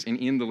to this. And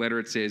in the letter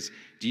it says,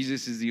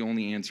 Jesus is the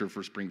only answer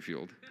for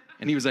Springfield.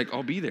 And he was like,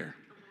 I'll be there.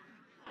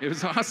 It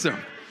was awesome.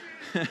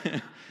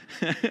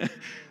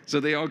 So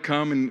they all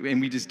come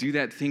and we just do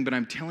that thing. But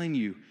I'm telling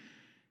you,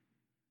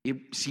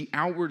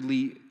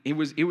 outwardly, it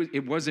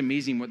was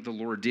amazing what the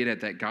Lord did at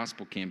that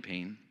gospel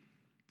campaign.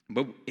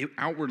 But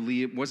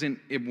outwardly, it wasn't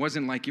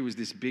like it was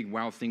this big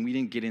wow thing. We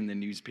didn't get in the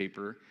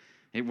newspaper.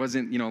 It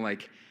wasn't,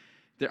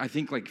 I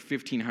think like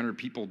 1,500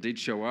 people did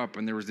show up,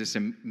 and there was this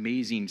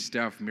amazing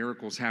stuff,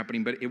 miracles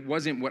happening, but it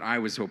wasn't what I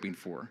was hoping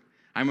for.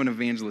 I'm an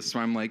evangelist, so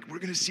I'm like, we're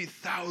going to see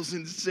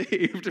thousands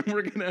saved, and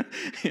we're going to,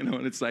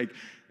 and it's like,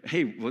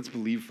 hey, let's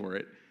believe for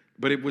it.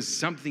 But it was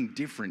something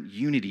different.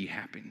 Unity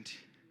happened.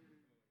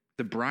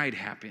 The bride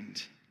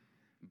happened.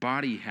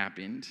 Body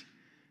happened.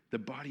 The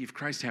body of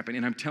Christ happened.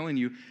 And I'm telling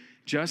you,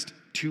 just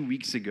 2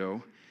 weeks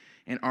ago,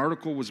 an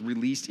article was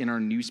released in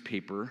our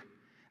newspaper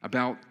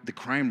about the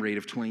crime rate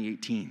of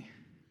 2018.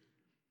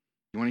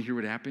 You want to hear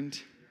what happened?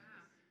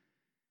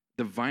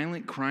 The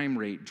violent crime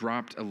rate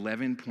dropped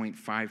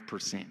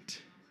 11.5%.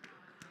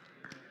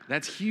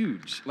 That's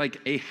huge. Like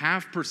a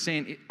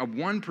 0.5%, a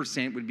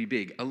 1% would be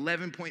big.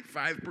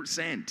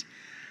 11.5%.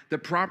 The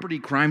property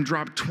crime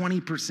dropped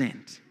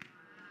 20%.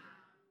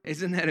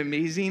 Isn't that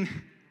amazing?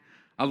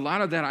 A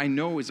lot of that I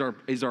know is our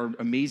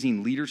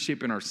amazing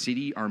leadership in our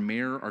city, our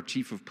mayor, our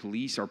chief of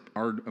police, our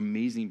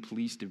amazing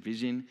police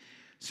division,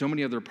 so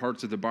many other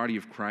parts of the body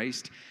of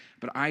Christ.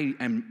 But I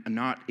am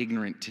not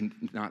ignorant to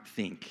not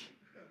think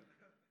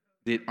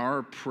that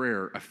our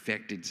prayer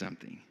affected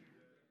something.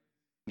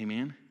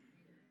 Amen?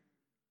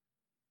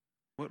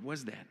 What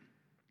was that?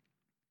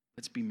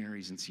 Let's be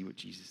Marys and see what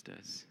Jesus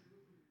does.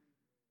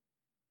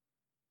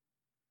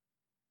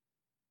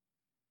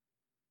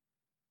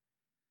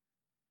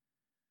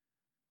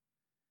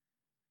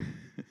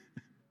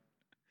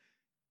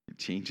 It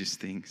changes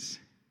things.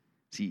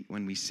 See,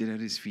 when we sit at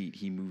his feet,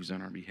 he moves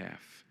on our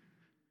behalf.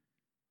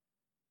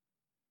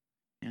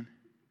 Amen?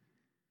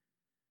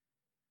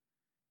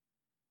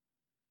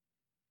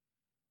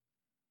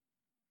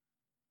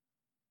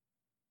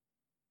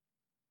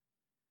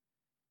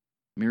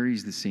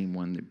 Mary's the same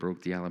one that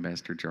broke the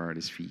alabaster jar at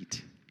his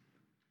feet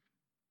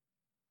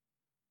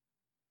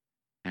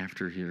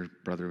after her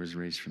brother was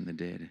raised from the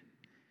dead.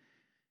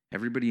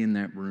 Everybody in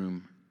that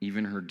room,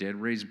 even her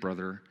dead-raised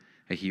brother,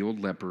 a healed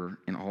leper,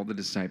 and all the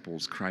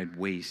disciples cried,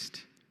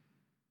 waste.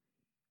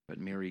 But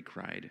Mary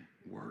cried,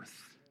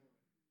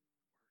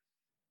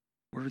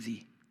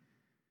 worthy.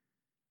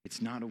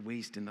 It's not a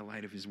waste in the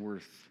light of his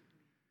worth.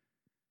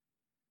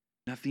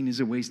 Nothing is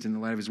a waste in the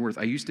light of his worth.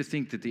 I used to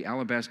think that the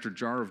alabaster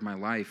jar of my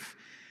life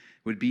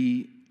would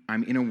be,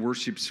 I'm in a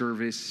worship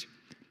service,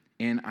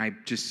 and I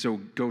just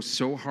go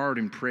so hard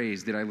in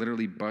praise that I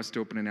literally bust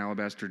open an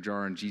alabaster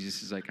jar, and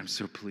Jesus is like, I'm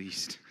so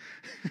pleased.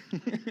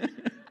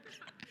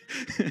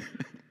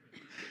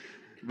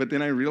 But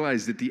then I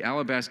realized that the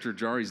alabaster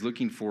jar he's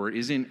looking for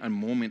isn't a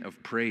moment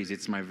of praise,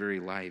 it's my very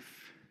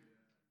life.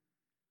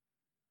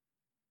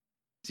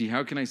 See,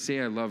 how can I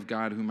say I love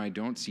God whom I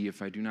don't see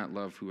if I do not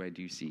love who I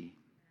do see?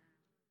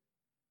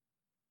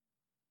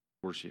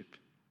 Worship.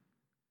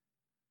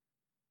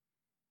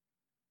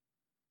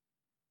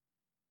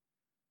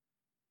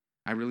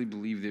 I really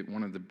believe that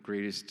one of the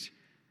greatest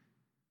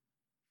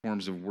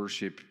forms of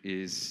worship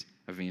is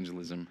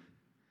evangelism.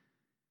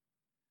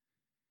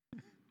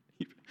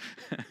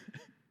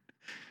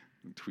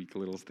 Tweak a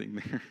little thing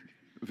there.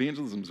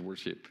 Evangelism is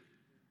worship.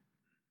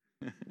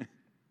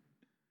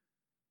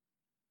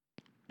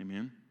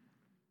 Amen.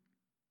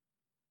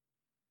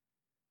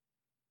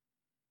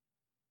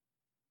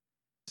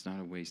 It's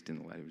not a waste in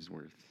the light of his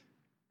worth.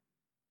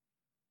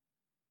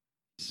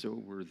 So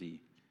worthy.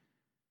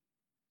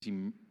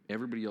 See,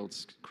 everybody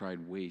else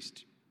cried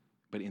waste,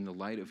 but in the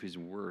light of his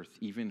worth,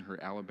 even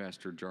her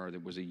alabaster jar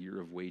that was a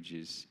year of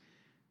wages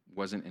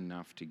wasn't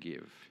enough to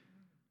give.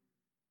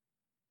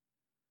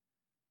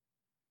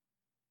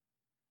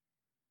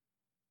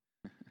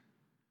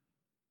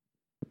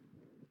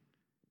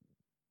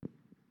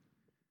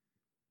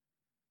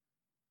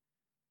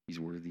 He's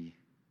worthy.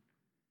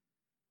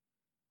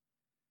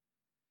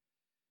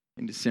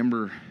 In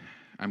December,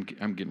 I'm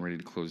getting ready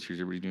to close here. Is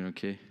everybody doing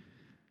okay?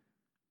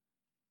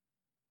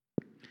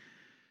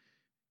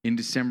 In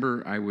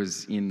December, I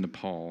was in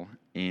Nepal,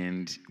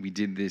 and we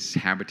did this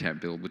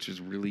habitat build, which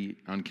was really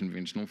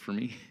unconventional for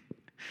me,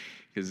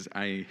 because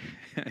I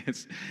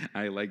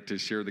like to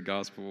share the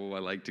gospel. I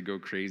like to go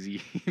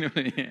crazy,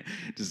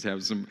 just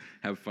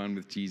have fun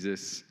with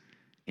Jesus.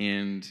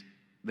 And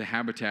the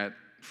habitat,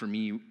 for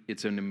me,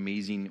 it's an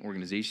amazing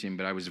organization,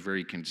 but I was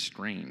very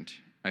constrained.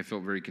 I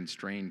felt very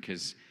constrained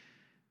because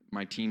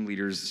my team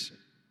leaders,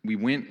 we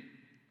went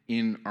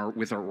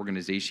with our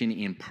organization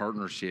in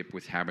partnership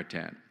with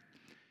Habitat.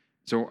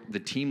 So the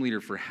team leader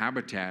for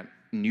Habitat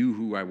knew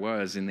who I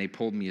was, and they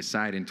pulled me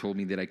aside and told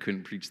me that I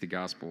couldn't preach the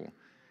gospel.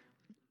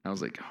 I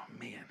was like, oh,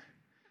 man.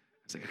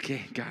 I was like,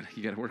 okay, God,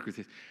 you got to work with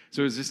it.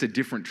 So it was just a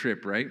different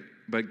trip, right?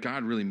 But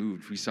God really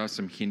moved. We saw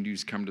some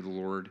Hindus come to the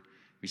Lord.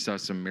 We saw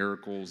some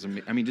miracles.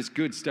 I mean, just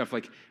good stuff.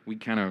 Like, we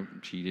kind of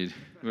cheated.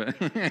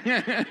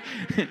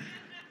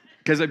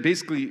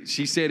 Because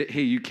she said,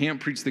 hey, you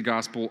can't preach the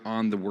gospel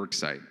on the work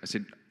site. I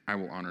said, I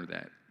will honor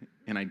that.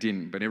 And I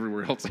didn't, but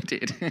everywhere else I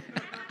did.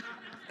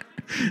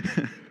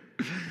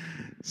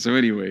 So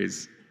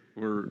anyways,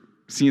 we're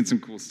seeing some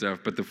cool stuff.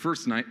 But the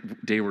first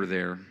day we're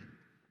there,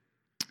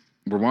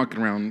 we're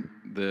walking around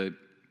the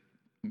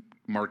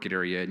market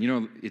area.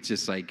 And, it's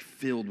just like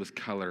filled with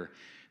color.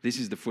 This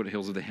is the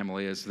foothills of the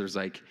Himalayas. So there's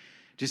like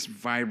just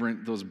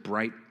vibrant, those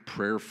bright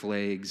prayer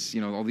flags,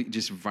 all the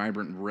just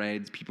vibrant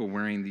reds, people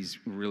wearing these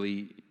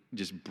really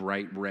just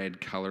bright red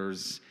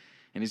colors.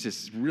 And it's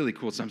just really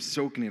cool. So I'm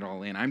soaking it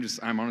all in.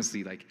 I'm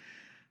honestly like,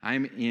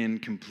 I'm in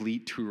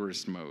complete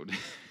tourist mode.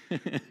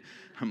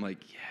 I'm like,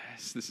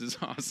 yes, this is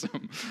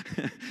awesome.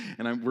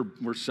 And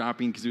we're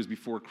shopping because it was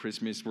before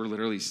Christmas. We're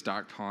literally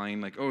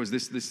stockpiling. Like, oh, is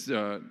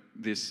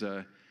this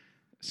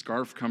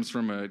scarf comes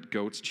from a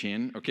goat's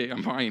chin? Okay,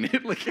 I'm buying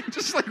it. Like,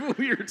 just like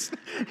weird.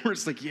 We're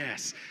just like,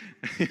 yes,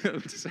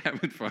 just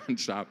having fun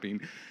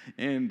shopping.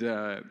 And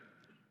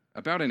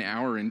about an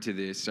hour into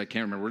this, I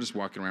can't remember. We're just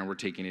walking around. We're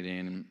taking it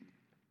in. And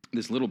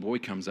this little boy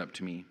comes up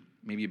to me,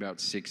 maybe about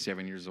 6,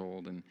 7 years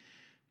old, and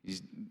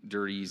he's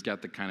dirty. He's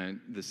got the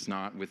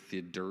snot with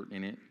the dirt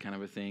in it, kind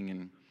of a thing,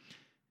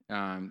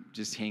 and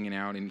just hanging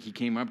out. And he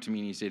came up to me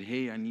and he said,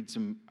 "Hey, I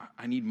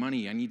need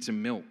money. I need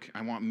some milk.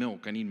 I want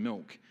milk. I need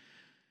milk."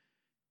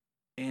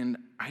 And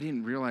I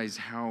didn't realize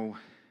how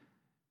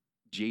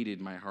jaded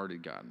my heart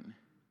had gotten.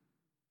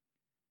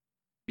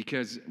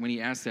 Because when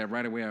he asked that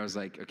right away, I was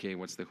like, okay,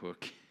 what's the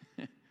hook?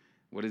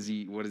 What's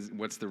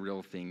the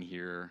real thing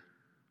here?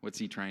 What's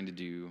he trying to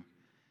do?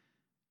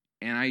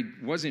 And I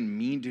wasn't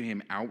mean to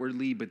him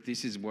outwardly, but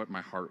this is what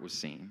my heart was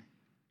saying.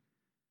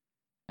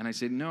 And I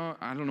said, no,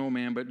 I don't know,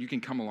 man, but you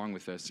can come along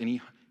with us.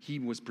 And he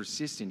was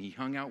persistent. He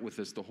hung out with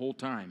us the whole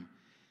time.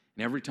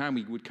 And every time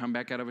we would come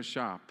back out of a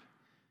shop,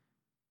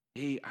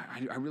 hey,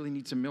 I really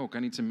need some milk. I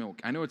need some milk.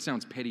 I know it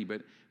sounds petty,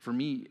 but for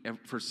me,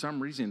 for some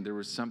reason, there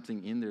was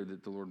something in there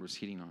that the Lord was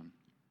hitting on.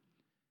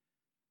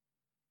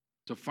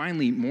 So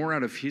finally, more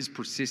out of his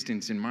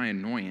persistence and my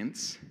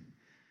annoyance,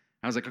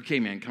 I was like, okay,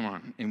 man, come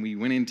on. And we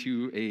went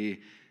into a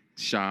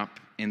shop,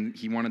 and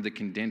he wanted the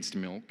condensed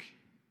milk,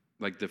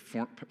 like the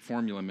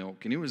formula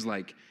milk. And it was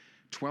like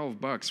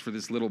 $12 for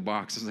this little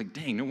box. I was like,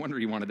 dang, no wonder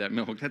he wanted that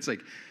milk.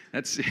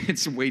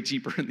 It's way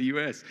cheaper in the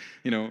U.S.,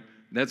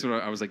 that's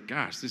what I was like,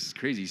 gosh, this is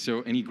crazy.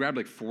 So, and he grabbed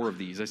like 4 of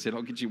these. I said,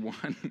 I'll get you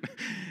one.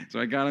 So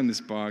I got him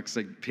this box,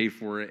 I paid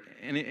for it.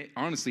 And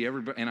honestly,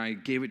 everybody, and I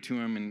gave it to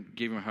him and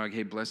gave him a hug.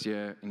 Hey, bless you.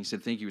 And he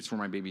said, thank you. It's for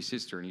my baby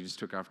sister. And he just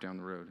took off down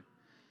the road.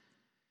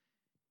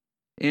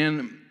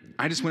 And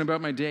I just went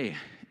about my day.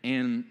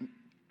 And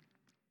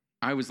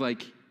I was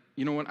like,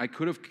 you know what? I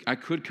could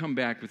have come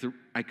back with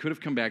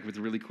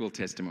a really cool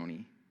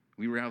testimony.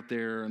 We were out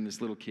there and this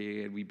little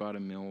kid, we bought a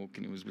milk,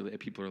 and it was really,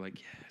 people are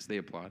like, yes, they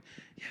applaud.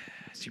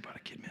 Yes, you bought a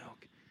kid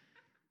milk.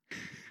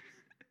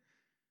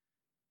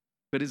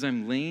 But as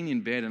I'm laying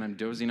in bed and I'm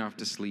dozing off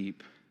to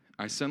sleep,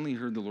 I suddenly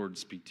heard the Lord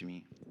speak to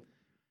me.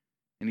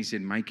 And he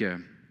said,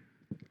 Micah,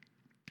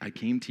 I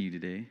came to you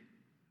today.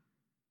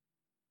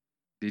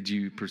 Did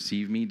you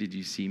perceive me? Did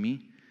you see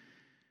me?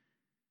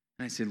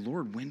 And I said,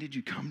 Lord, when did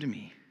you come to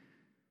me?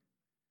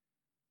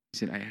 He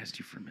said, I asked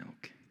you for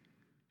milk.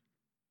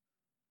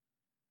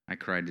 I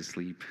cried to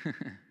sleep.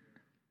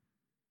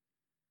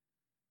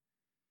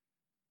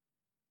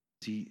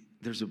 See,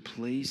 there's a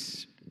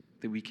place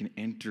that we can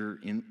enter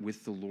in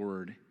with the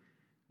Lord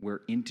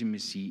where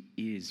intimacy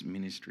is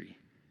ministry.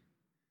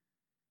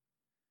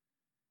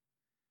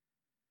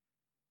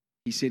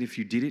 He said, if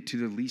you did it to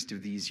the least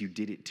of these, you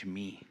did it to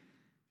me.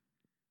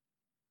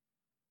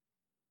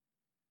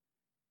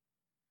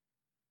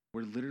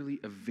 Where literally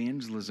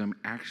evangelism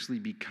actually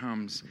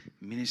becomes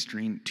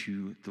ministering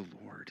to the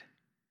Lord.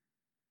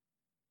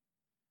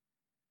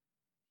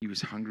 He was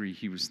hungry,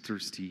 he was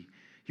thirsty,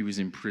 he was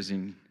in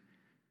prison.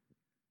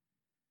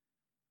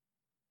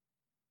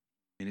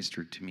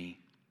 Ministered to me.